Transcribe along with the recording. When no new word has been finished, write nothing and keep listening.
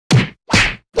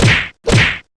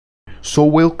So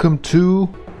welcome to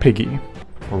Piggy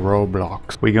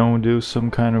Roblox. We're gonna do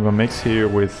some kind of a mix here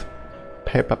with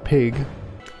Peppa Pig.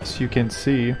 As you can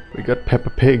see, we got Peppa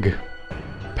Pig.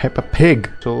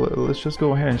 So let's just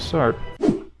go ahead and start.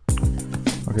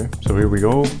 Okay, so here we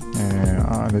go.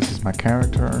 This is my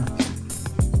character.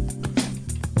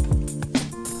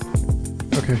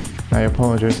 Okay, I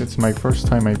apologize. It's my first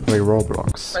time I play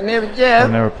Roblox. My name is Jeff.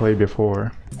 I've never played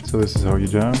before. So this is how you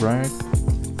jump, right?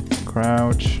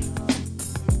 Crouch.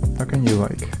 How can you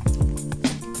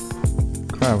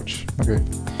crouch? Okay.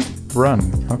 Run.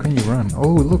 How can you run?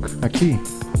 Oh, look, a key.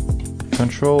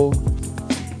 Control.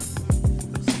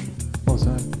 What was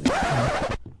that?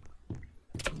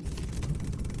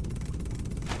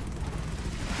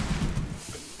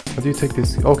 How do you take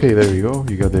this? Okay, there you go.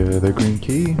 You got the green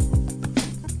key.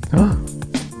 Huh?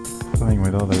 Playing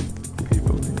with other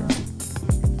people here.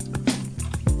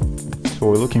 So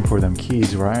we're looking for them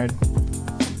keys, right?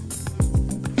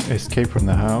 Escape from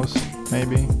the house,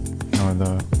 maybe?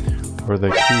 Or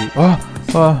the key. Oh!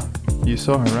 You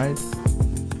saw her, right?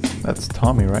 That's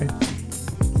Tommy, right?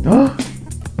 Oh!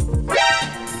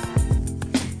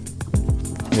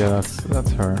 Yeah,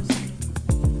 that's her.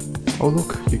 Oh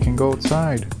look, you can go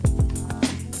outside.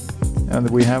 And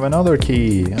we have another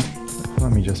key.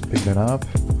 Let me just pick that up.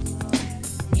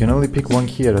 You can only pick one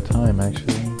key at a time,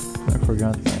 actually. I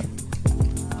forgot that.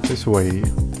 This way.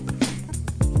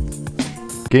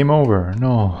 Game over.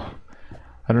 No.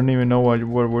 I don't even know what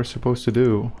we're supposed to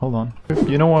do. Hold on.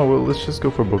 You know what? Well, let's just go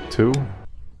for book 2.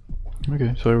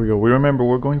 Okay, so here we go. We remember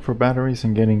we're going for batteries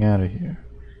and getting out of here.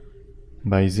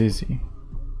 By Zizzy.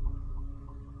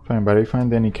 Fine, but if I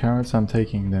find any carrots, I'm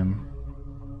taking them.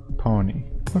 Pony.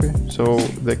 Okay, so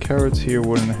the carrots here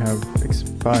wouldn't have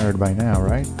expired by now,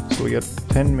 right? So we got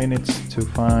 10 minutes to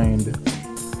find...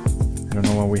 I don't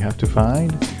know what we have to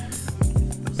find.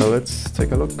 So let's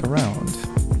take a look around.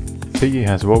 Piggy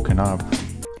has woken up.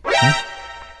 Huh?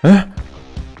 Huh?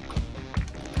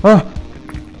 Ah!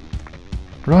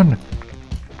 Run!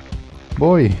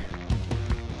 Boy!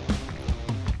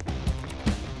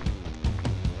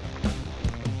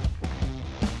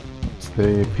 It's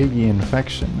the Piggy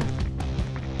infection.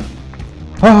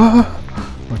 Ah!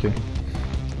 Okay.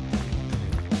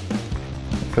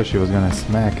 I thought she was gonna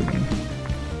smack me.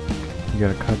 You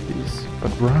gotta cut these.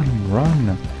 But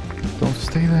run! Don't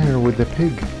stay there with the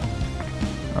pig.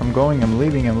 I'm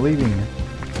leaving.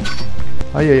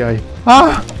 Ay.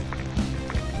 Ah!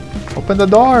 Open the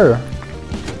door!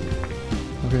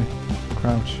 Okay,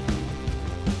 crouch.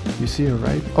 You see her,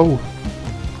 right? Oh!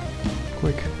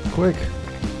 Quick.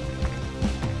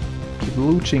 Keep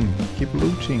looching.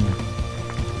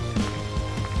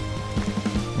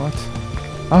 What?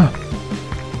 Ah!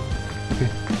 Okay,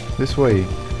 this way.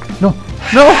 No!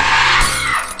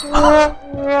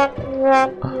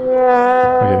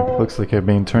 Okay, looks like I've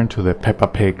been turned to the Peppa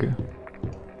Pig.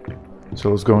 So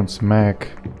let's go and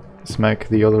smack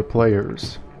the other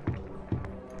players.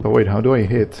 But wait, how do I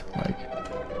hit? Like...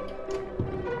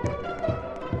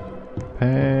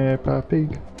 Peppa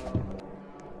Pig.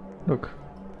 Look.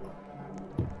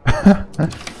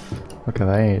 Look at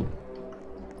that.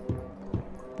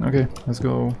 Okay, let's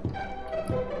go.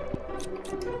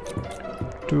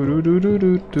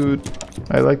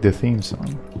 I like the theme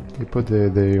song. They put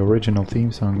the original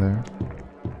theme song there.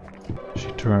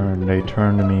 They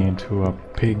turned me into a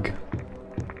pig.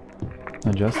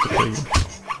 Not just a pig.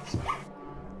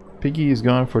 Piggy is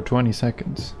gone for 20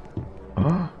 seconds.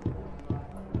 Oh.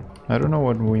 I don't know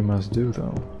what we must do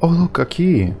though. Oh look, a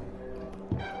key!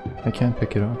 I can't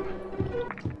pick it up.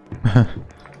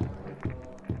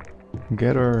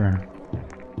 Get her.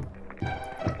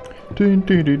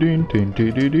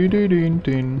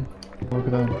 Look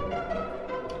at that.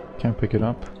 Can't pick it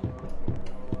up.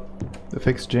 The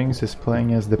Phixghinx is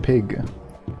playing as the pig.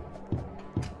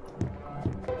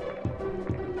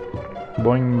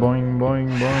 Boing.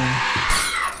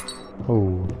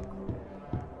 Oh.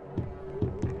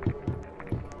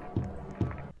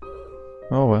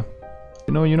 Oh well.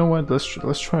 You know what?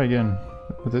 Let's try again.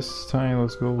 This time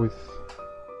let's go with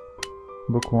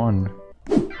book 1.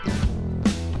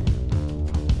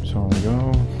 So we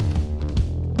go.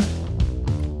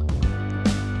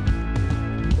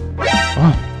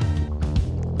 Ah!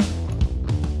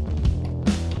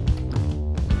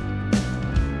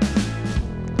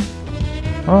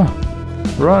 Oh!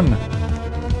 Run!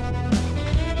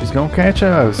 She's gonna catch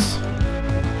us!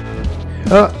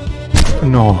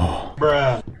 No!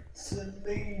 Bruh.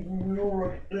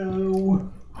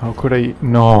 How could I...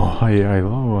 No, I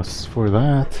lost for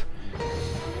that.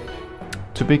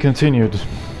 To be continued.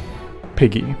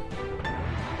 Piggy.